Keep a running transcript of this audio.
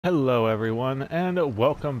Hello everyone, and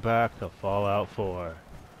welcome back to Fallout 4.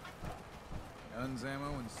 Guns,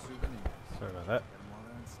 ammo, and souvenirs. Sorry about that. Get 'em while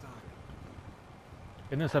they're in stock.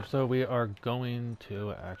 In this episode, we are going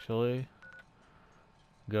to actually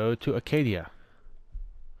go to Acadia.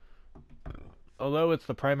 Although it's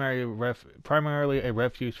the primarily a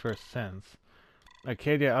refuge for synths,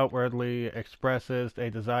 Acadia outwardly expresses a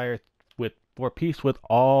desire for peace with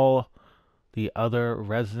all the other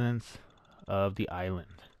residents of the island.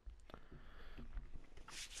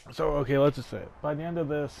 So, okay, let's just say, by the end of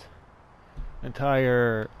this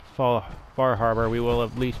entire Far Harbor, we will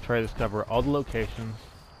at least try to discover all the locations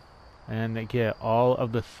and get all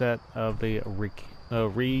of the set of the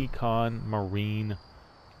Recon Marine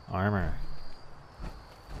armor.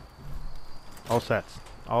 All sets,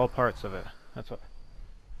 all parts of it. That's what.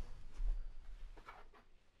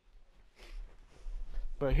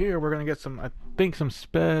 But here we're gonna get some, I think, some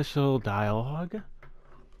special dialogue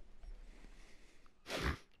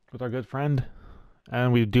with our good friend,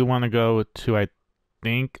 and we do want to go to, I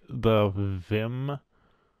think, the Vim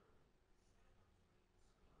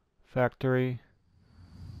factory.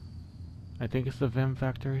 I think it's the Vim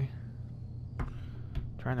factory. I'm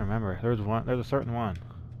trying to remember. There's a certain one.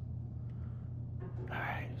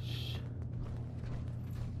 Alright.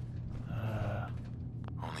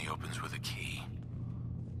 Only opens with a key.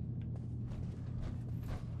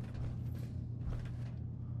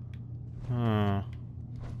 Huh.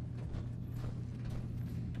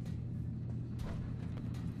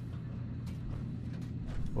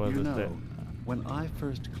 What is it? When I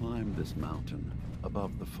first climbed this mountain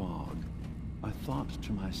above the fog, I thought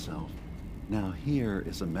to myself, now here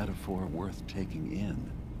is a metaphor worth taking in.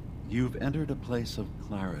 You've entered a place of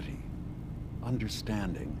clarity,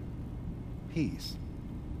 understanding, peace.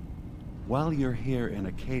 While you're here in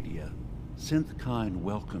Acadia, Synthkind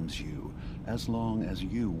welcomes you as long as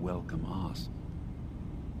you welcome us.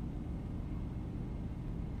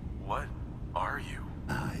 What are you?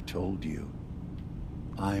 I told you.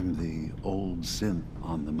 I'm the old synth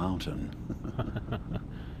on the mountain.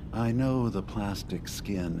 I know the plastic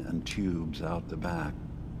skin and tubes out the back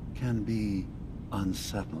can be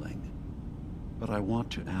unsettling, but I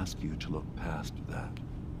want to ask you to look past that.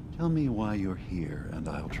 Tell me why you're here, and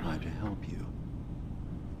I'll try to help you.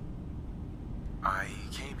 I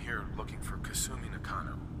came here looking for Kasumi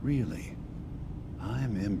Nakano. Really?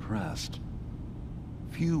 I'm impressed.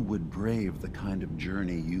 Few would brave the kind of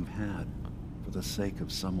journey you've had for the sake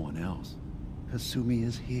of someone else. Kasumi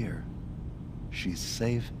is here. She's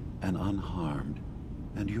safe and unharmed,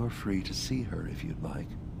 and you're free to see her if you'd like.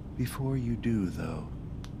 Before you do, though,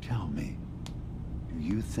 tell me, do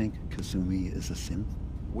you think Kasumi is a synth?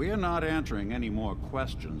 We're not answering any more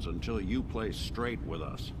questions until you play straight with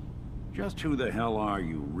us. Just who the hell are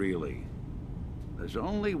you, really? There's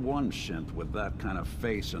only one synth with that kind of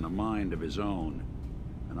face and a mind of his own,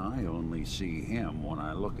 and I only see him when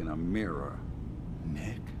I look in a mirror.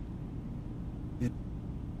 Nick?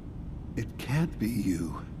 It can't be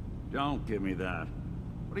you. Don't give me that.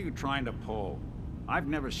 What are you trying to pull? I've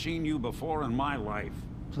never seen you before in my life.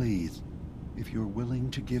 Please, if you're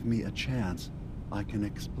willing to give me a chance, I can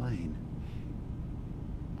explain.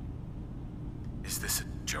 Is this a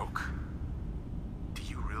joke? Do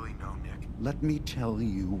you really know Nick? Let me tell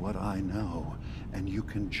you what I know, and you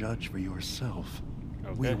can judge for yourself.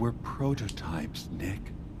 Okay. We were prototypes,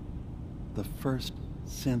 Nick. The first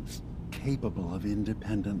synths capable of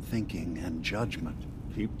independent thinking and judgment.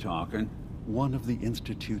 Keep talking. One of the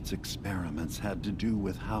Institute's experiments had to do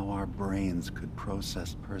with how our brains could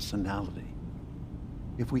process personality.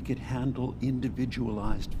 If we could handle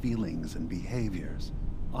individualized feelings and behaviors,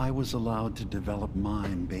 I was allowed to develop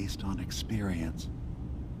mine based on experience.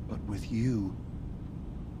 But with you,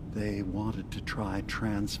 they wanted to try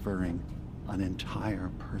transferring an entire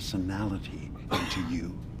personality into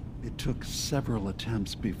you. It took several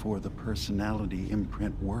attempts before the personality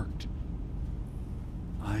imprint worked.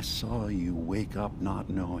 I saw you wake up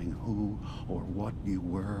not knowing who or what you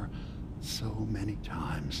were so many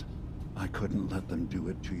times. I couldn't let them do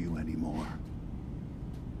it to you anymore.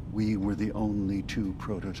 We were the only two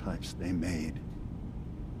prototypes they made.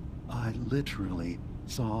 I literally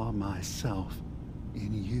saw myself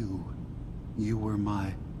in you. You were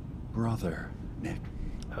my brother, Nick.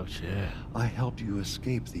 Oh shit. I helped you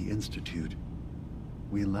escape the Institute.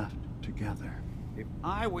 We left together. If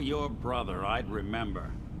I were your brother, I'd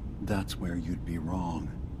remember. That's where you'd be wrong.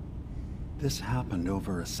 This happened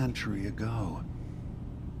over a century ago.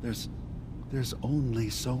 There's only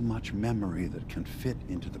so much memory that can fit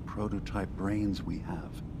into the prototype brains we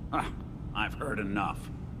have. I've heard enough.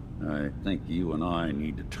 I think you and I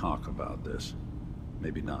need to talk about this.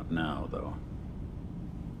 Maybe not now, though.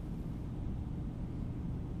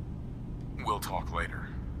 We'll talk later.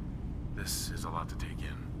 This is a lot to take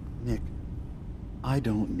in. Nick, I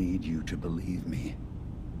don't need you to believe me.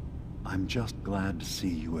 I'm just glad to see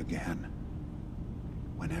you again.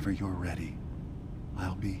 Whenever you're ready,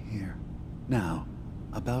 I'll be here. Now,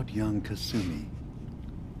 about young Kasumi.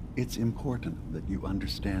 It's important that you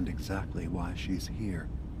understand exactly why she's here.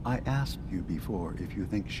 I asked you before if you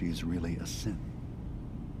think she's really a synth.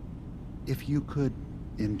 If you could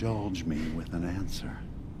indulge me with an answer.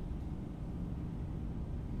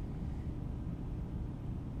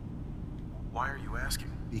 Why are you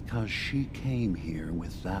asking? Because she came here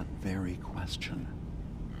with that very question.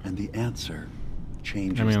 And the answer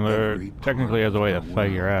changes I mean, there every part technically has a way to of her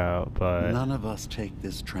figure world. out, but None of us take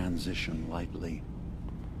this transition lightly.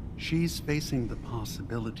 She's facing the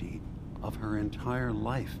possibility of her entire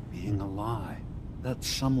life being a lie. That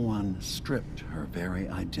someone stripped her very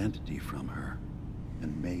identity from her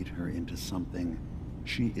and made her into something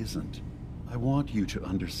she isn't. I want you to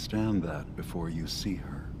understand that before you see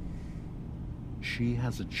her. She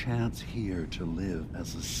has a chance here to live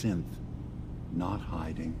as a synth, not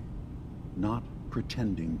hiding, not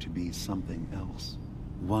pretending to be something else.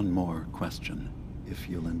 One more question, if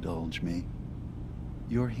you'll indulge me.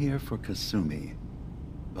 You're here for Kasumi,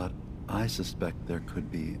 but I suspect there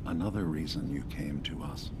could be another reason you came to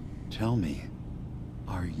us. Tell me,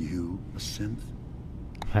 are you a synth?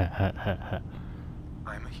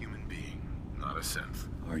 I'm a human being, not a synth.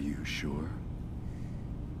 Are you sure?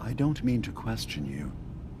 I don't mean to question you,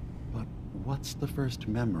 but what's the first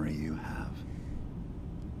memory you have?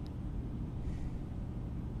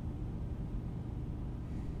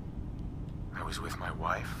 I was with my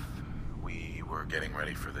wife. We were getting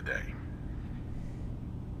ready for the day.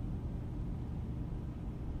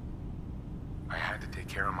 I had to take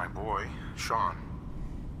care of my boy, Sean.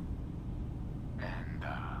 And,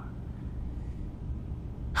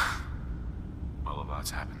 well, a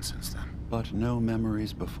lot's happened since then. But no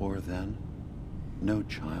memories before then? No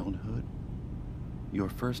childhood? Your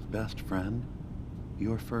first best friend?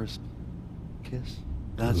 Your first kiss?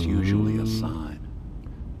 That's usually a sign.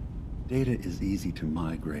 Data is easy to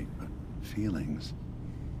migrate, but feelings,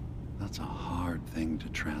 that's a hard thing to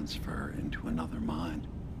transfer into another mind.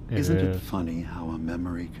 Isn't it funny how a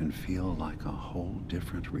memory can feel like a whole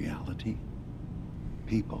different reality?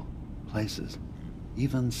 People, places,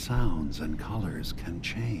 even sounds and colors can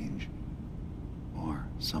change. Or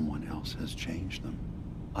someone else has changed them.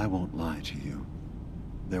 I won't lie to you.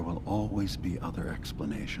 There will always be other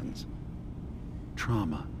explanations.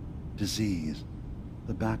 Trauma, disease,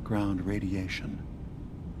 the background radiation.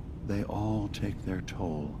 They all take their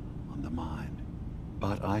toll on the mind.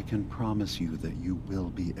 But I can promise you that you will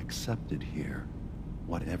be accepted here,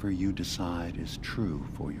 whatever you decide is true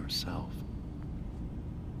for yourself.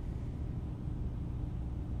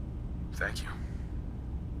 Thank you.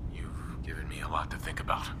 You've given me a lot to think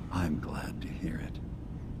about. I'm glad to hear it.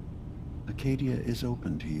 Acadia is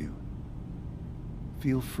open to you.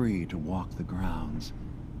 Feel free to walk the grounds.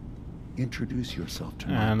 Introduce yourself to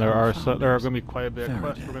my and there are going co-founders, to be quite a bit of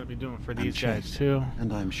quests Faraday we're going to be doing for and these guys Chase, too.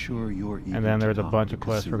 And I'm sure you're eager And then to there's a talk bunch to of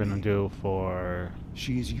quests we're going to Kasumi. do for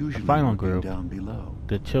She's usually final working group. down below.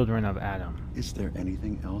 the children of Adam. Is there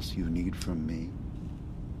anything else you need from me?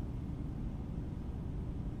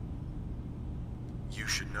 You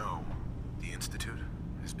should know, the Institute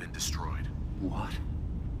has been destroyed. What?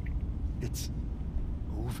 It's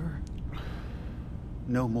over?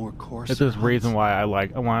 No more course. This is the reason why I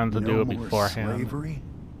wanted to do it more beforehand. Slavery?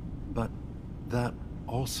 But that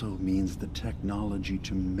also means the technology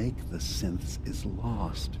to make the synths is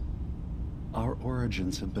lost. Our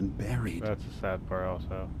origins have been buried. That's the sad part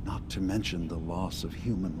also. Not to mention the loss of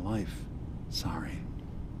human life. Sorry.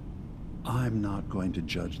 I'm not going to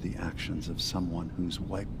judge the actions of someone who's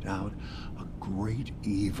wiped out a great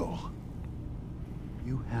evil.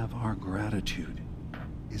 You have our gratitude.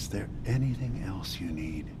 Is there anything else you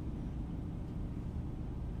need?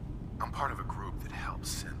 I'm part of a group that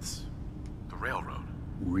helps synths. The Railroad.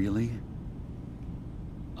 Really?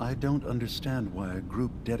 I don't understand why a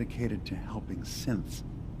group dedicated to helping synths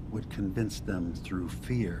would convince them through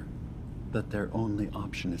fear that their only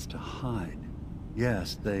option is to hide.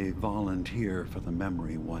 Yes, they volunteer for the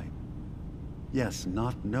memory wipe. Yes,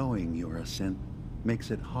 not knowing you're a synth makes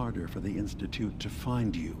it harder for the Institute to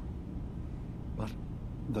find you. But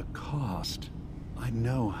the cost, I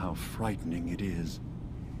know how frightening it is,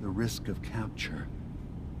 the risk of capture.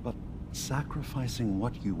 But sacrificing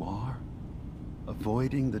what you are,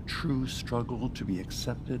 avoiding the true struggle to be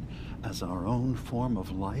accepted as our own form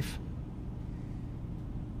of life?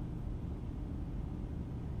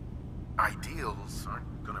 Ideals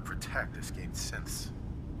aren't gonna protect escaped synths.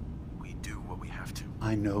 We do what we have to.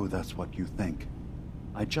 I know that's what you think.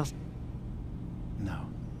 I just... No.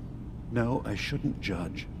 No, I shouldn't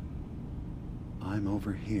judge. I'm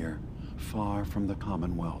over here, far from the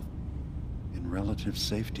Commonwealth, in relative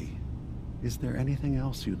safety. Is there anything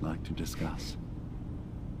else you'd like to discuss?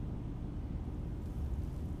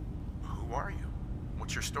 Who are you?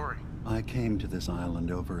 What's your story? I came to this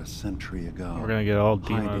island over a century ago. We're gonna get all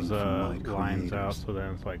hiding Dima's from my lines out, creators, so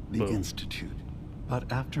then it's like the boom. Institute.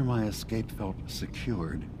 But after my escape felt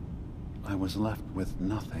secured, I was left with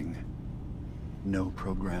nothing. No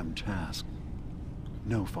programmed task.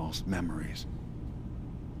 No false memories.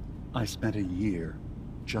 I spent a year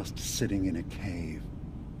just sitting in a cave.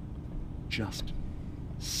 Just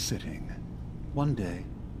sitting. One day,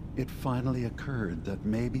 it finally occurred that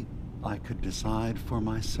maybe I could decide for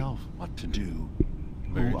myself what to do.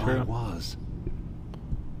 Very Who I true. was.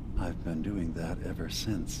 I've been doing that ever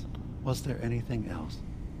since. Was there anything else?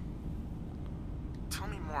 Tell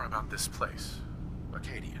me more about this place,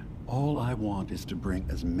 Acadia. All I want is to bring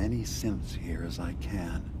as many synths here as I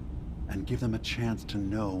can, and give them a chance to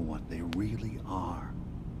know what they really are.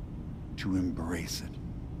 To embrace it.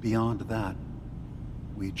 Beyond that,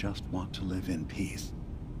 we just want to live in peace.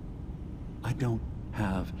 I don't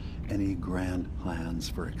have any grand plans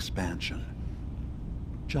for expansion.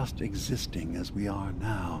 Just existing as we are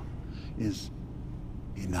now is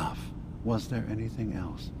enough. Was there anything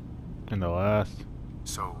else? And the last.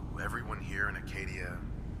 So, everyone here in Acadia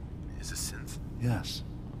is a synth? Yes.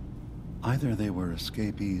 Either they were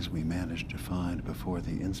escapees we managed to find before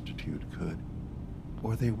the Institute could,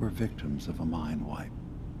 or they were victims of a mind wipe,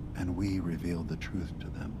 and we revealed the truth to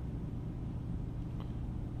them.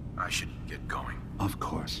 I should get going. Of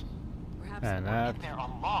course. Perhaps And we've that. been there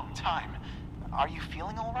a long time. Are you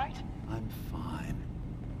feeling all right? I'm fine.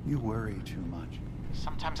 You worry too much.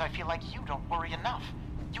 Sometimes I feel like you don't worry enough.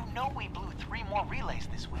 You know we blew 3 more relays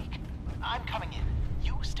this week. I'm coming in.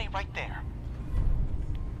 You stay right there.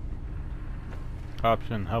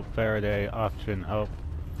 Option help Faraday. Option help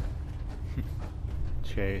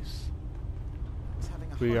Chase.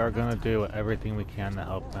 We are gonna do everything we can to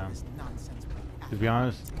help them. To be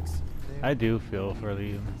honest, I do feel for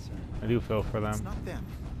them. I do feel for It's them. not them.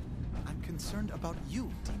 I'm concerned about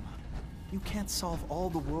you, Dima. You can't solve all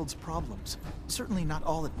the world's problems. Certainly not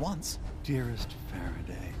all at once. Dearest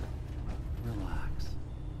Faraday, relax.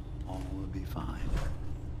 All will be fine.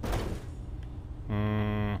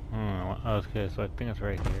 Okay, so I think it's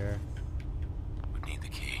right here. Would need the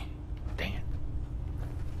key. Dang it.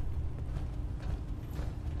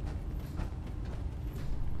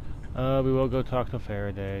 We will go talk to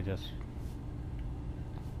Faraday, just...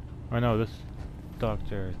 Oh no, this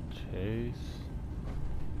Dr. Chase...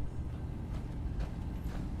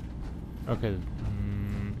 Okay,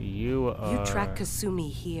 you are... You tracked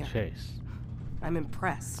Kasumi here. Chase. I'm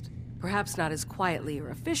impressed. Perhaps not as quietly or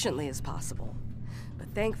efficiently as possible, but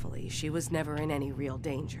thankfully she was never in any real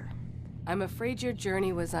danger. I'm afraid your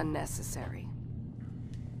journey was unnecessary.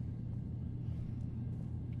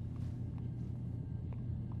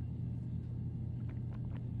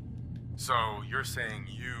 So, you're saying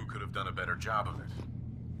you could have done a better job of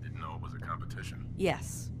it? Didn't know it was a competition.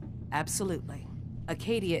 Yes, absolutely.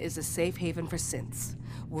 Acadia is a safe haven for synths.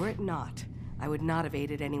 Were it not, I would not have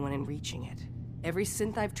aided anyone in reaching it. Every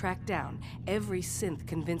synth I've tracked down, every synth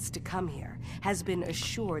convinced to come here, has been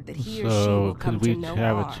assured that he or she will come could we to no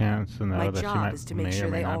have harm. a chance to know My that she job is to make may or sure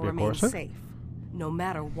may they not all be a remain Corsair? safe, no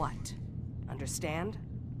matter what. Understand?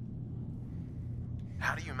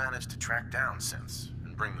 How do you manage to track down synths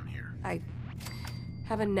and bring them here? I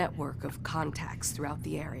have a network of contacts throughout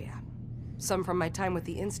the area. Some from my time with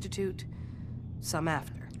the Institute, some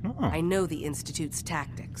after. Oh. I know the Institute's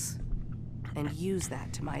tactics, and use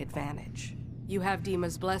that to my advantage. You have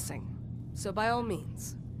Dima's blessing, so by all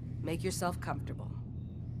means, make yourself comfortable.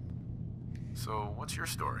 So, what's your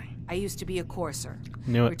story? I used to be a courser,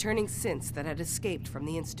 Knew it. returning synths that had escaped from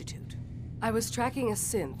the Institute. I was tracking a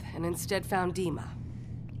synth and instead found Dima.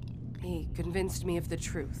 He convinced me of the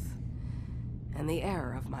truth and the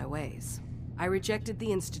error of my ways. I rejected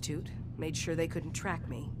the Institute, made sure they couldn't track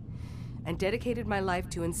me, and dedicated my life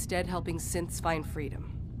to instead helping synths find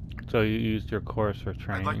freedom. So you used your course for I'd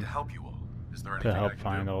training like to help you all. Is there anything to help I can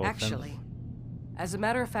find do? all the Actually, as a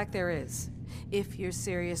matter of fact, there is. If you're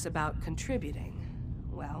serious about contributing,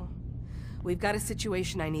 well, we've got a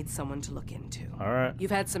situation I need someone to look into. Alright.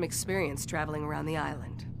 You've had some experience traveling around the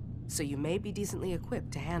island, so you may be decently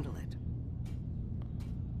equipped to handle it.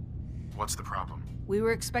 What's the problem? We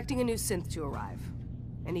were expecting a new synth to arrive,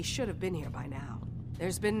 and he should have been here by now.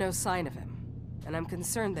 There's been no sign of him. and I'm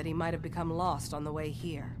concerned that he might have become lost on the way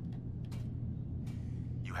here.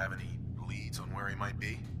 You have any leads on where he might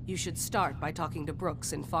be? You should start by talking to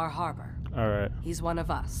Brooks in Far Harbor. Alright. He's one of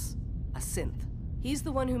us, a synth. He's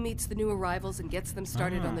the one who meets the new arrivals and gets them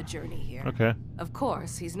started on the journey here. Okay. Of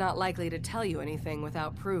course, he's not likely to tell you anything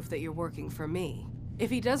without proof that you're working for me. If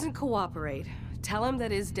he doesn't cooperate, tell him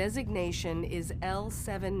that his designation is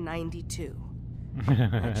L792.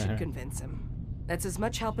 That should convince him. That's as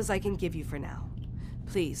much help as I can give you for now.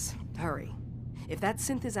 Please, hurry. If that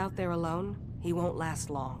synth is out there alone, he won't last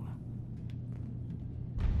long.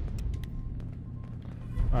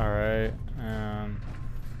 Alright,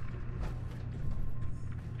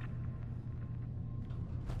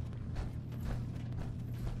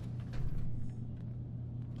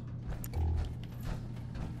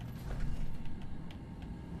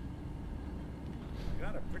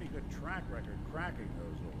 Got a pretty good track record cracking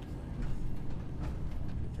those old things.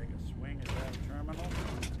 You take a swing at that terminal?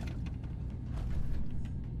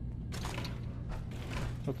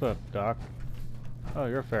 what's up, Doc? Oh,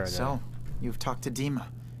 you're Faraday. So, you've talked to Dima.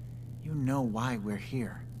 You know why we're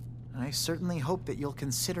here. I certainly hope that you'll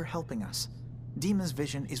consider helping us. Dima's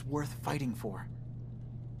vision is worth fighting for.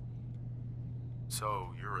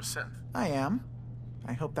 So, you're a synth? I am.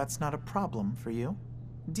 I hope that's not a problem for you.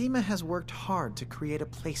 Dima has worked hard to create a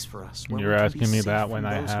place for us where You're we can asking be me safe that from when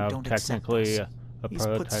I those who have don't accept technically us. a He's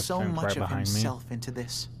prototype put so synth much right of behind me. himself into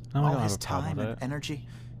this. No, I All don't his have a problem time with and it. energy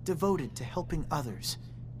devoted to helping others.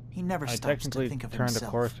 He never I stops to technically think of turned the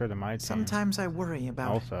himself. courser to my team. Sometimes I worry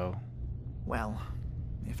about Also. Well,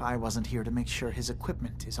 if I wasn't here to make sure his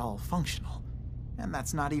equipment is all functional. And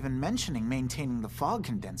that's not even mentioning maintaining the fog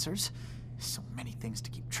condensers. So many things to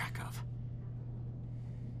keep track of.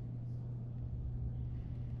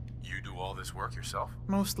 You do all this work yourself?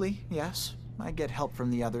 Mostly, yes. I get help from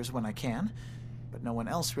the others when I can. But no one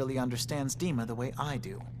else really understands Dima the way I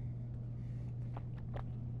do.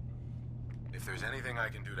 If there's anything I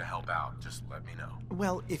can do to help out, just let me know.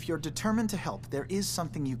 Well, if you're determined to help, there is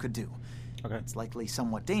something you could do. Okay. It's likely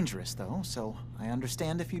somewhat dangerous, though, so I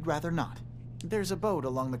understand if you'd rather not. There's a boat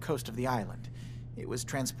along the coast of the island. It was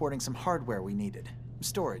transporting some hardware we needed.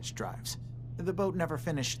 Storage drives. The boat never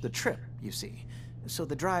finished the trip, you see. So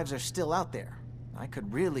the drives are still out there. I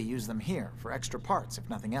could really use them here for extra parts, if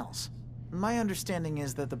nothing else. My understanding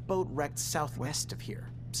is that the boat wrecked southwest of here.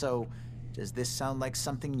 So, does this sound like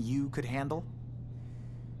something you could handle?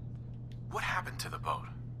 What happened to the boat?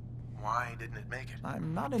 Why didn't it make it?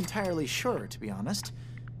 I'm not entirely sure, to be honest.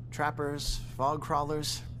 Trappers, fog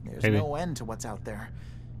crawlers, there's Maybe. no end to what's out there.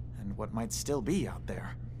 And what might still be out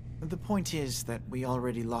there. The point is that we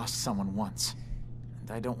already lost someone once.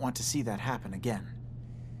 And I don't want to see that happen again.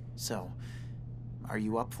 So, are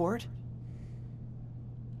you up for it?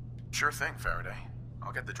 Sure thing, Faraday.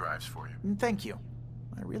 I'll get the drives for you. Thank you.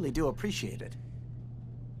 I really do appreciate it.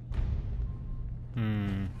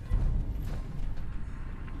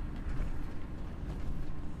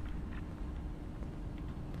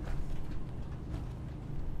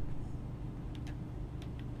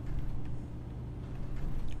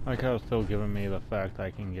 Like how it's still giving me the fact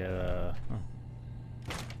I can get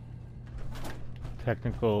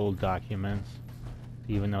technical documents,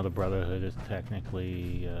 even though the Brotherhood is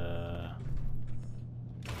technically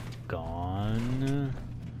gone.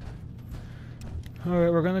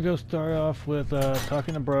 Alright, we're gonna go start off with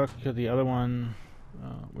talking to Brooke, because the other one,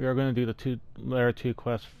 we are gonna do the Layer 2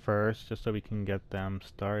 quests first, just so we can get them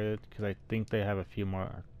started, because I think they have a few more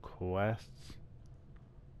quests.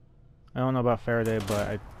 I don't know about Faraday, but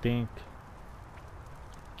I think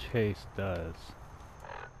Chase does.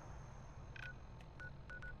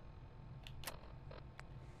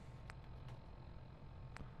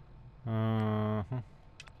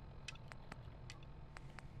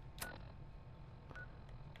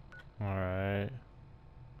 Alright.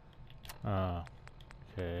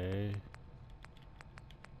 Okay.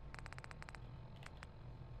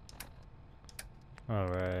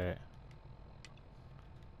 Alright.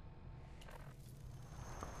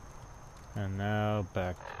 And now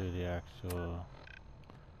back to the actual...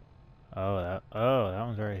 Oh, that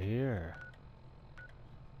one's right here.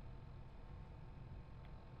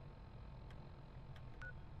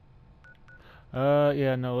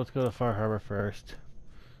 Yeah, no, let's go to Far Harbor first.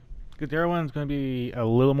 Because the other one's going to be a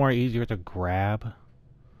little more easier to grab.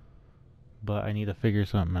 But I need to figure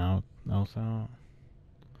something out also.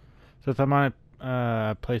 Since I'm on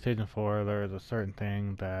PlayStation 4, there's a certain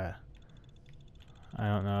thing that... I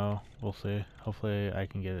don't know. We'll see. Hopefully I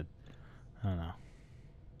can get it. I don't know.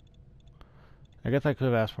 I guess I could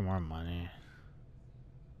have asked for more money.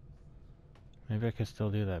 Maybe I could still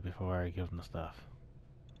do that before I give them the stuff.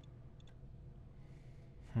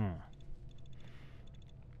 I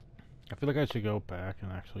feel like I should go back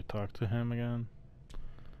and actually talk to him again.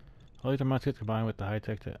 I like the muskets combined with the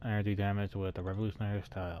high-tech energy damage with the revolutionary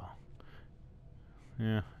style.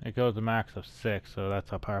 Yeah, it goes a max of 6, so that's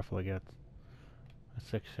how powerful it gets. A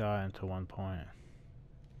 6 shot into 1 point.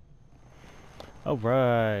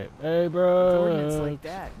 Alright, hey bro! Coordinates like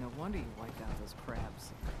that, no wonder you wiped out those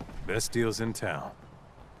crabs. Best deals in town.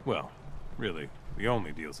 Well, really, the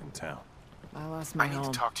only deals in town. I lost my home. I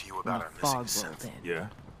need to talk to you about our fog missing rolled synth. in. Yeah?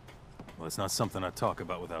 Well, it's not something I talk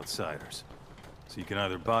about with outsiders. So you can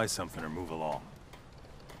either buy something or move along.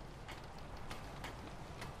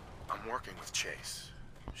 I'm working with Chase.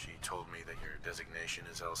 She told me that your designation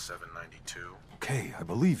is L792. Okay, I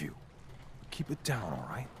believe you. Keep it down, all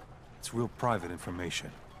right? It's real private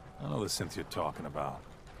information. I know the synth you're talking about.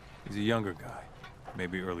 He's a younger guy.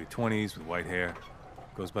 Maybe early 20s with white hair.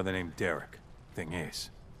 Goes by the name Derek. Thing is,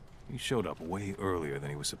 he showed up way earlier than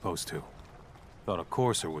he was supposed to. Thought a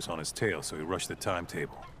courser was on his tail, so he rushed the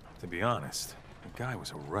timetable. To be honest, the guy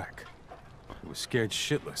was a wreck. He was scared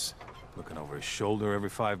shitless, looking over his shoulder every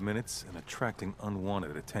 5 minutes and attracting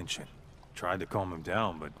unwanted attention. Tried to calm him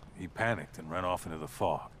down, but he panicked and ran off into the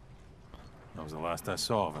fog. That was the last I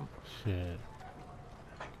saw of him. Shit.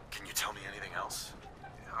 Can you tell me anything else?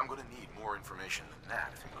 I'm gonna need more information than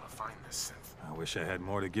that if I'm gonna find this synth. I wish I had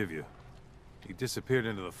more to give you. He disappeared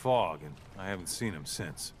into the fog, and I haven't seen him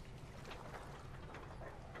since.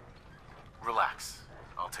 Relax.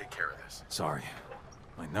 I'll take care of this. Sorry.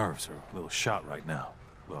 My nerves are a little shot right now.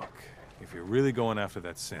 Look, if you're really going after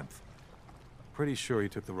that synth, I'm pretty sure he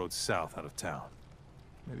took the road south out of town.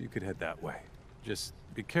 Maybe you could head that way. Just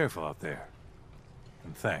be careful out there.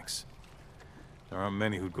 And thanks. There aren't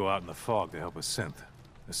many who'd go out in the fog to help a synth,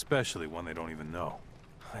 especially one they don't even know.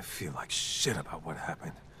 I feel like shit about what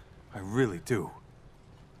happened. I really do.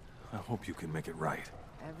 I hope you can make it right.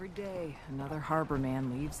 Every day, another harbor man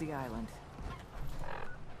leaves the island.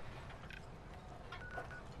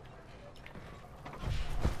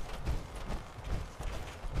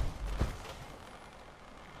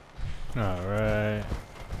 Alright.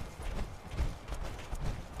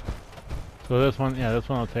 So this one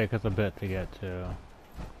will take us a bit to get to.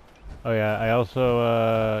 Oh yeah, I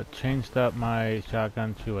also changed up my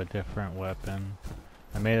shotgun to a different weapon.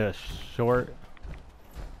 I made it a short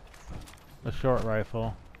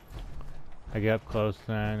rifle. I get up close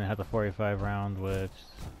then, it has a 45 round, which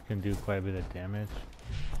can do quite a bit of damage.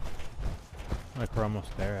 Like we're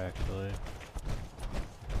almost there actually.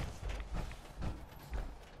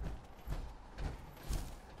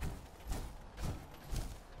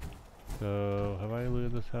 So, have I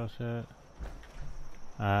looted this house yet?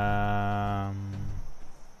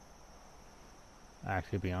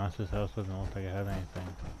 Actually, to be honest, this house doesn't look like it has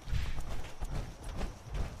anything.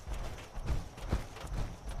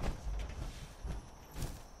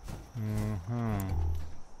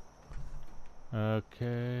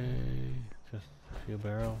 Okay, just a few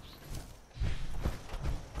barrels.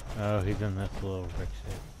 Oh, he's in this little brick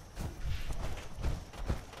shit.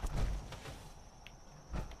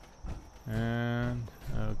 And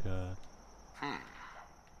oh god.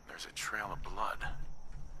 There's a trail of blood.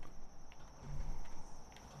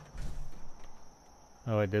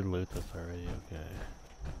 Oh, I did loot this already, okay.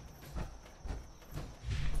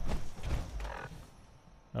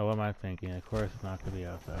 Oh, what am I thinking? Of course it's not gonna be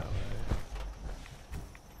out that way.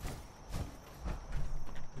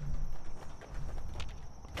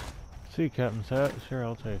 See, Captain's hat. Sure,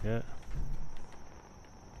 I'll take it.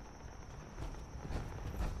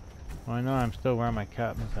 Well, I know I'm still wearing my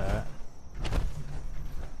captain's hat.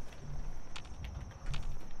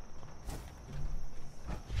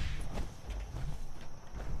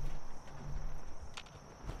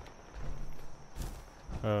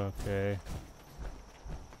 Okay.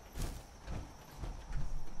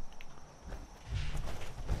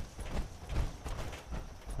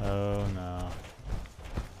 Oh no.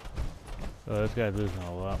 Oh, this guy's losing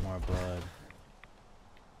a lot more blood.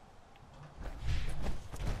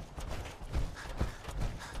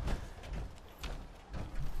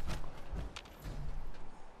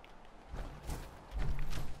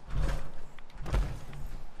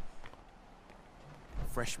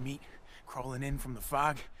 Fresh meat crawling in from the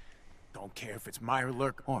fog. Don't care if it's mire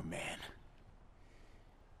lurk or man.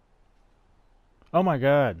 Oh my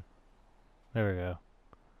god. There we go.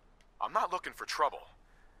 I'm not looking for trouble.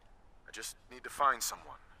 I just need to find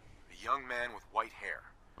someone. A young man with white hair.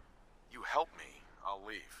 You help me, I'll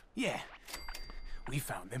leave. Yeah, we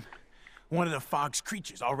found him. One of the fog's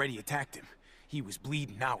creatures already attacked him. He was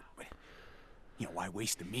bleeding out, but you know, why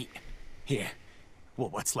waste the meat? Here, well,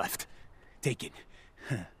 what's left? Take it.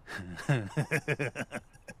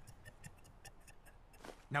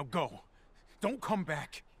 Now go. Don't come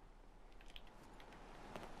back.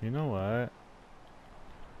 You know what?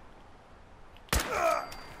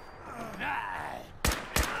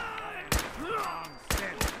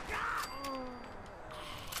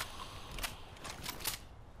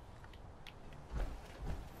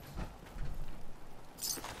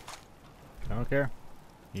 I don't care.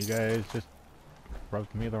 You guys just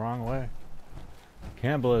rubbed me the wrong way.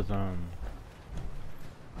 Cannibalism.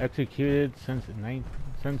 Executed since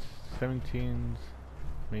 17,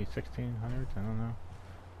 maybe 1600s. I don't know.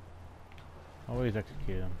 Always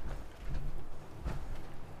execute them.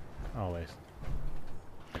 Always.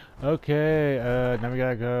 Okay. Now we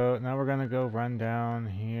gotta go. Now we're gonna go run down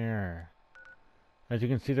here. As you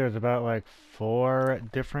can see, there's about like 4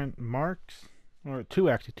 different marks, or 2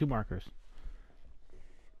 actually, 2 markers.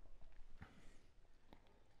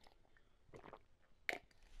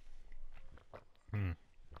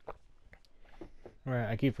 Right,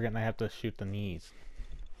 I keep forgetting I have to shoot the knees.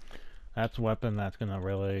 That's a weapon that's gonna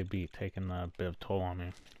really be taking a bit of toll on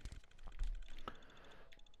me.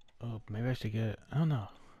 Oh, maybe I should get... I don't know.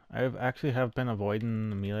 I've actually have been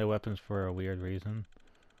avoiding the melee weapons for a weird reason.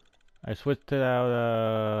 I switched it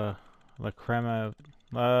out,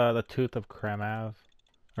 the tooth of Kremav,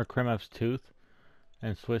 or Kremav's tooth,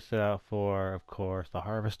 and switched it out for, of course, the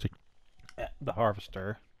harvester,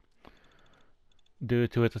 due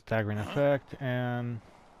to its staggering effect, and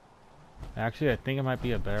actually I think it might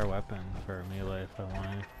be a better weapon for melee if I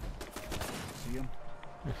wanted. See him?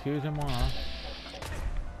 Excuse him off.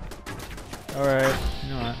 Alright, you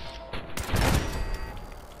know what?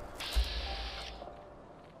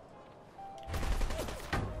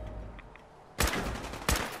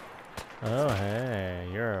 Oh hey,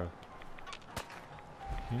 you're a...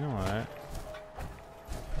 You know what?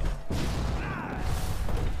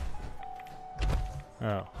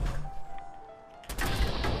 Oh.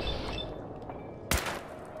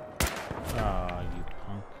 Oh, you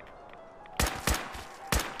punk.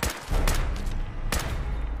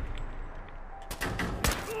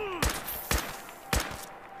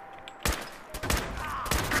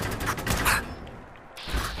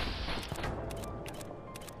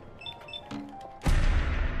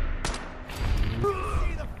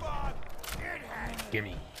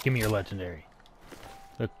 Gimme your legendary.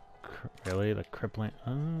 Really? The crippling...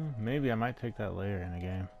 maybe I might take that later in the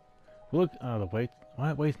game. Look, the weight...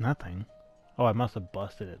 Why it weighs nothing? Oh, I must have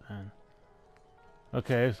busted it then.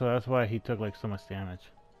 Okay, so that's why he took like so much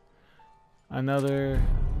damage. Another...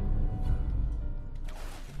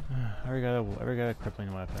 I already got a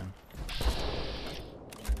crippling weapon.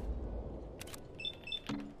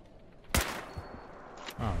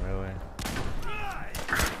 Oh, really?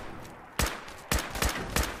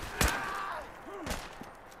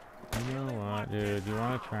 You know what, dude? You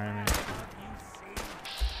wanna try me?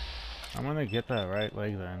 I'm gonna get that right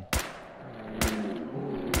leg then.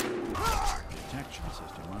 Detection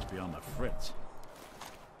system must be on the fritz.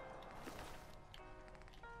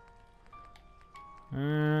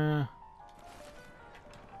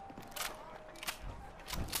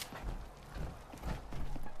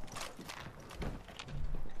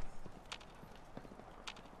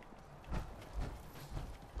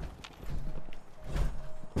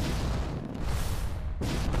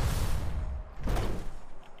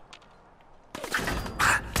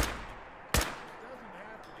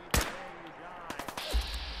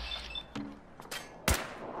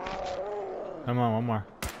 Come on, one more.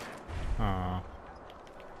 Aww.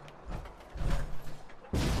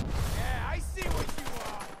 Yeah, I see what you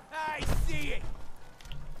are. I see it.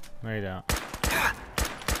 No, you don't.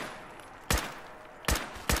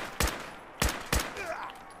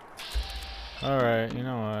 Alright, you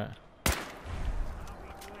know what?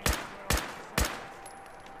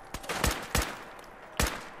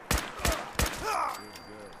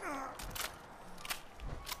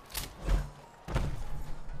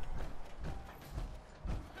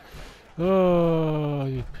 Oh,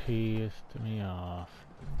 you pissed me off.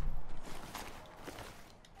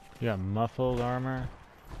 You got muffled armor?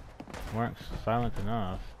 Weren't silent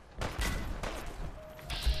enough.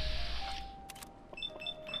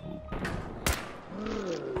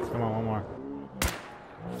 Come on, one more.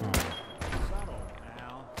 Oh.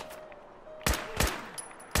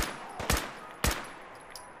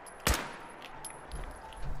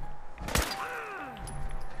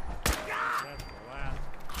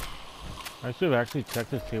 I should have actually checked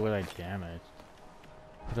to see what I damaged.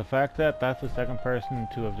 The fact that that's the second person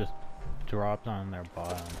to have just dropped on their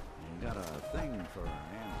bottom. You got a thing for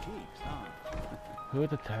antiques, huh? Who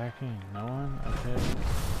is attacking? No one? Okay.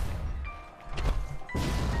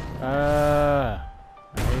 I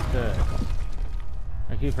hate this.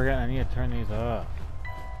 I keep forgetting I need to turn these off.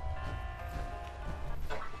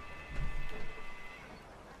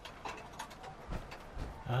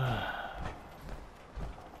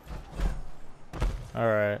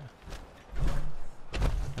 Alright.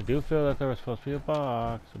 I do feel that there was supposed to be a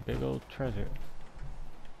box, a big old treasure.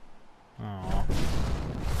 Aww.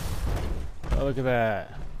 Oh, look at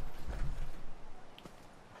that.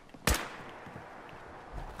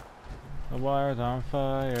 The wire's on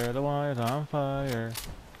fire, the wire's on fire.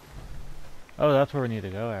 Oh, that's where we need to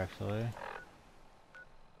go, actually.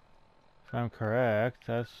 If I'm correct,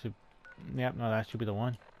 that should... Yep, no, that should be the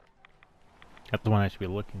one. That's the one I should be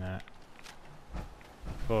looking at.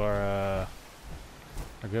 For, our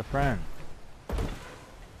good friend.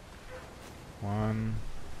 1,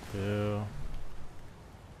 2...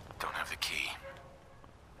 Don't have the key.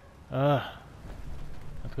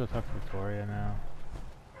 Let's go talk to Victoria now.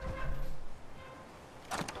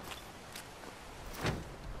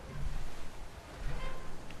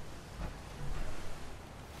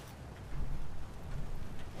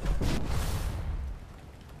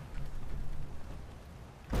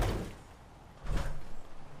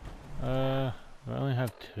 I only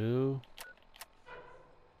have 2.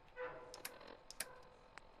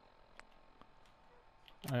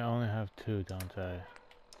 I only have 2, don't I?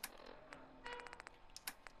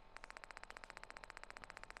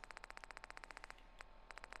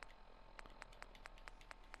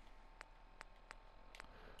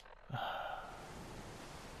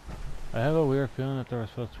 I have a weird feeling that there was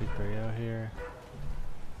supposed to be 3 out here.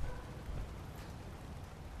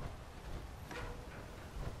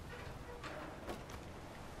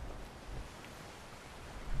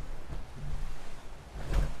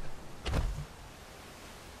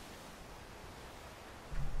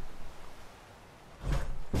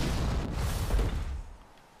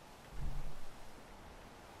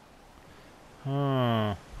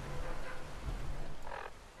 Huh.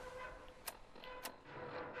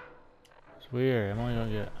 It's weird. I'm only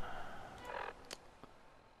gonna get...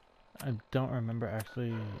 I don't remember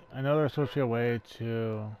actually... I know there's supposed to be a way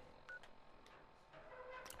to...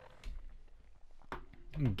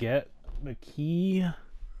 get the key,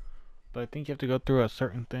 but I think you have to go through a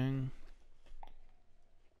certain thing.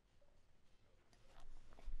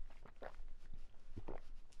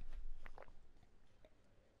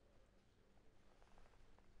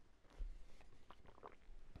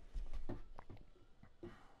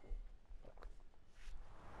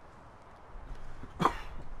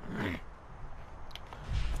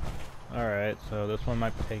 Alright, so this one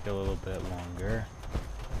might take a little bit longer.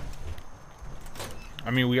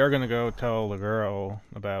 I mean, we are gonna go tell the girl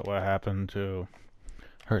about what happened to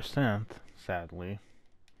her synth, sadly.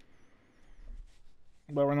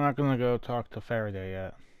 But we're not gonna go talk to Faraday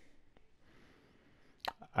yet.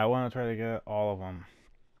 I want to try to get all of them.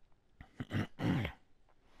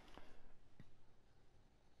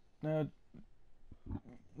 Now,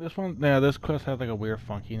 this quest has like a weird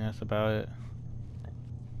funkiness about it.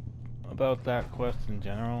 About that quest in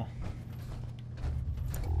general.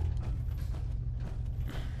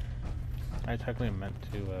 I technically meant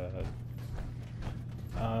to,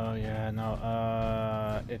 oh yeah,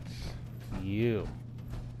 no, it's you.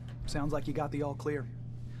 Sounds like you got the all clear.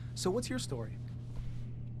 So what's your story?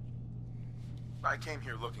 I came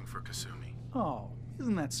here looking for Kasumi. Oh,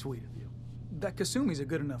 isn't that sweet of you? That Kasumi's a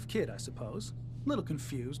good enough kid, I suppose. Little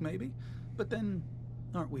confused, maybe. But then,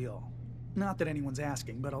 aren't we all? Not that anyone's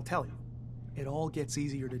asking, but I'll tell you. It all gets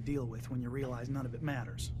easier to deal with when you realize none of it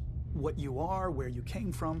matters. What you are, where you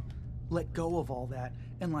came from, let go of all that,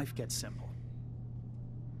 and life gets simple.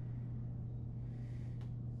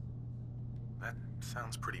 That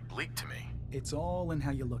sounds pretty bleak to me. It's all in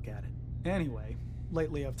how you look at it. Anyway,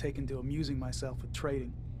 lately I've taken to amusing myself with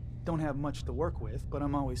trading. Don't have much to work with, but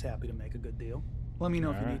I'm always happy to make a good deal. Let me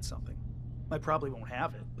know if you need something. I probably won't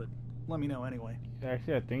have it, but let me know anyway.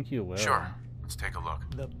 Actually, I think you will. Sure. Let's take a look.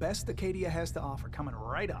 The best Acadia has to offer coming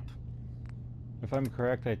right up. If I'm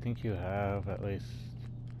correct, I think you have at least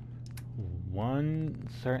one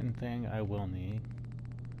certain thing I will need.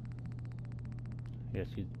 Yes,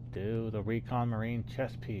 you do. The Recon Marine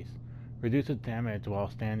chest piece. Reduces damage while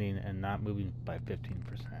standing and not moving by 15%.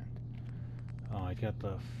 Oh, I got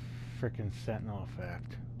the frickin' Sentinel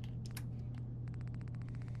effect.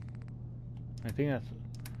 I think that's...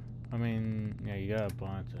 I mean, yeah, you got a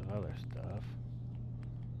bunch of other stuff.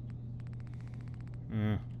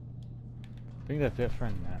 I think that's it for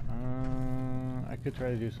now. I could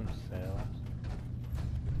try to do some sales.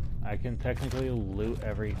 I can technically loot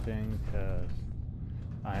everything because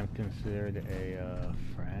I'm considered a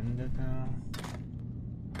friend now.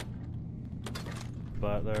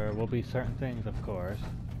 but there will be certain things, of course.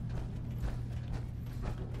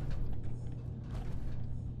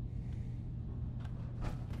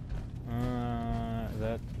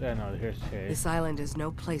 No, here's Chase. This island is no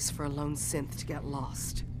place for a lone synth to get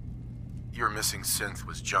lost. Your missing synth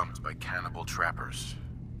was jumped by cannibal trappers.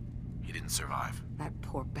 He didn't survive. That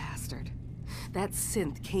poor bastard. That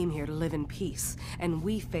synth came here to live in peace, and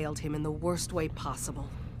we failed him in the worst way possible.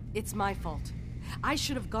 It's my fault. I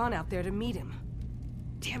should have gone out there to meet him.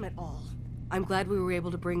 Damn it all. I'm glad we were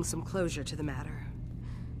able to bring some closure to the matter.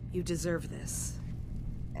 You deserve this.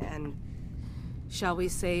 And shall we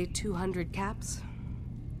say 200 caps?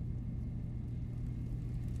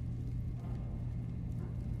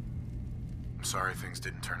 I'm sorry things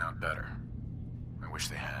didn't turn out better. I wish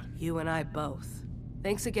they had. You and I both.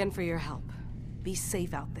 Thanks again for your help. Be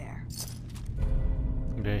safe out there.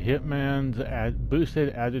 The Hitman's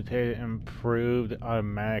boosted, agitated, improved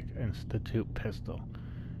automatic institute pistol.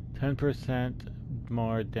 10%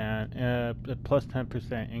 more plus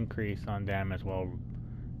 10% increase on damage while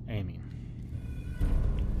aiming.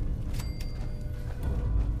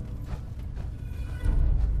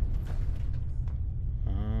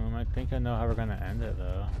 I think I know how we're gonna end it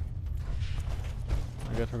though.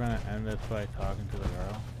 I guess we're gonna end this by talking to the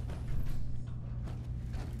girl.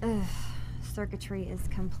 Ugh, circuitry is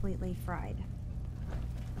completely fried.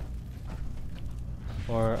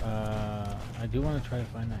 Or, I do want to try to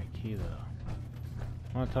find that key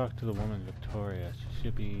though. I want to talk to the woman, Victoria. She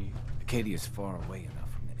should be... Acadia's far away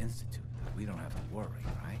enough from the Institute that we don't have to worry,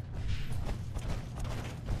 right?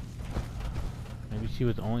 Maybe she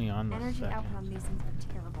was only on the Energy second. outcome these things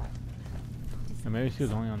are terrible. Or maybe she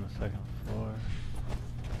was only on the second floor.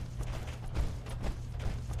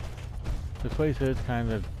 This place is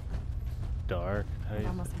kind of dark. It's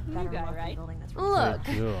almost New better guy, looking right? building that's Look,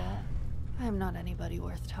 cool. I'm not anybody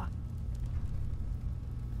worth talking.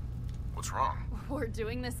 What's wrong? We're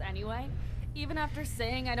doing this anyway? Even after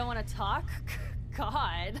saying I don't want to talk?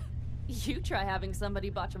 God. You try having somebody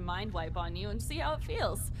botch a mind wipe on you and see how it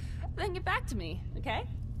feels. Then get back to me, okay?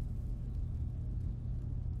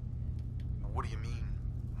 What do you mean,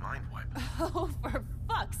 mind wipe? Oh, for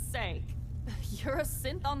fuck's sake. You're a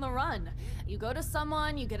synth on the run. You go to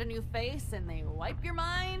someone, you get a new face, and they wipe your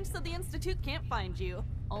mind so the Institute can't find you.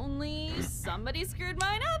 Only somebody screwed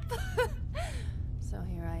mine up. So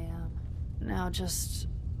here I am. Now just,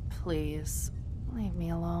 please, leave me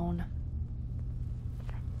alone.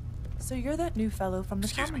 So you're that new fellow from the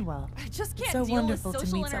Commonwealth. I just can't It's so deal wonderful with to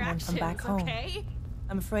social meet someone from back home. okay?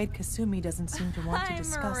 I'm afraid Kasumi doesn't seem to want to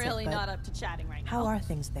discuss I'm really it, but not up to chatting right now. how are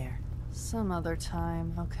things there? Some other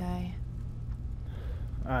time, okay?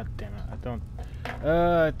 Ah, damn it. I don't...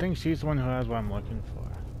 I think she's the one who has what I'm looking for.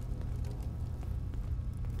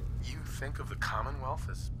 You think of the Commonwealth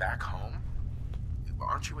as back home?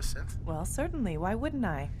 Aren't you a synth? Well, certainly. Why wouldn't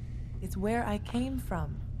I? It's where I came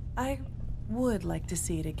from. I would like to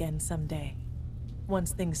see it again someday.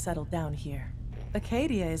 Once things settle down here.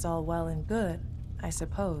 Acadia is all well and good, I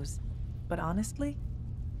suppose. But honestly,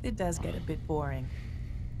 it does get a bit boring.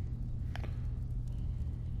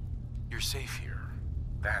 You're safe here.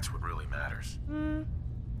 That's what really matters.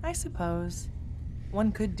 I suppose.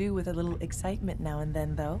 One could do with a little excitement now and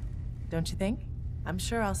then, though. Don't you think? I'm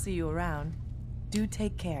sure I'll see you around. Do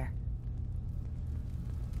take care.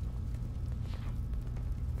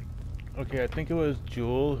 Okay, I think it was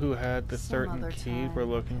Jewel who had the Some certain other key time, we're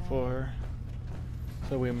looking for.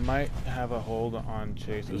 So we might have a hold on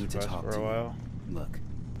Chase's I need to quest talk for to a you. while. Look,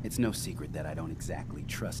 it's no secret that I don't exactly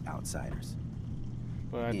trust outsiders.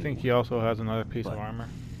 But I think he also has another piece of But armor.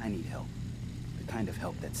 I need help. The kind of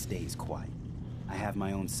help that stays quiet. I have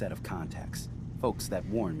my own set of contacts. Folks that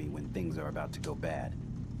warn me when things are about to go bad.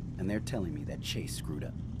 And they're telling me that Chase screwed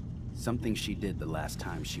up. Something she did the last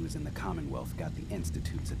time she was in the Commonwealth got the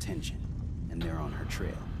Institute's attention. And they're on her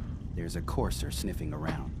trail. There's a courser sniffing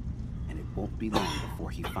around. And it won't be long before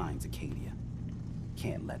he finds Acadia.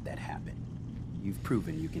 Can't let that happen. You've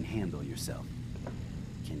proven you can handle yourself.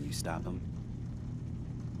 Can you stop him?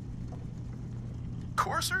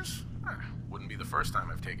 Coursers? Wouldn't be the first time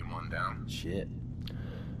I've taken one down. Shit.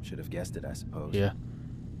 Should have guessed it, I suppose. Yeah.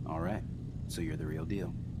 All right. So you're the real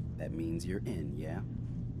deal. That means you're in, yeah?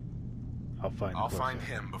 I'll find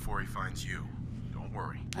him before he finds you. Don't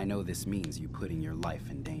worry. I know this means you putting your life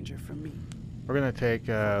in danger for me. We're gonna take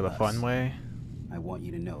the fun way. I want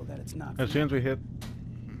you to know that it's not. As soon as we hit...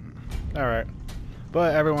 Alright.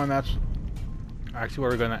 But everyone, that's actually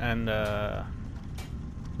where we're gonna end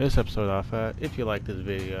this episode off at. If you like this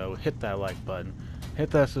video, hit that like button. Hit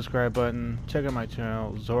that subscribe button. Check out my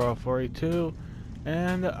channel, Zoro42.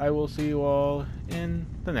 And I will see you all in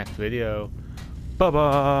the next video.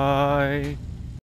 Bye-bye.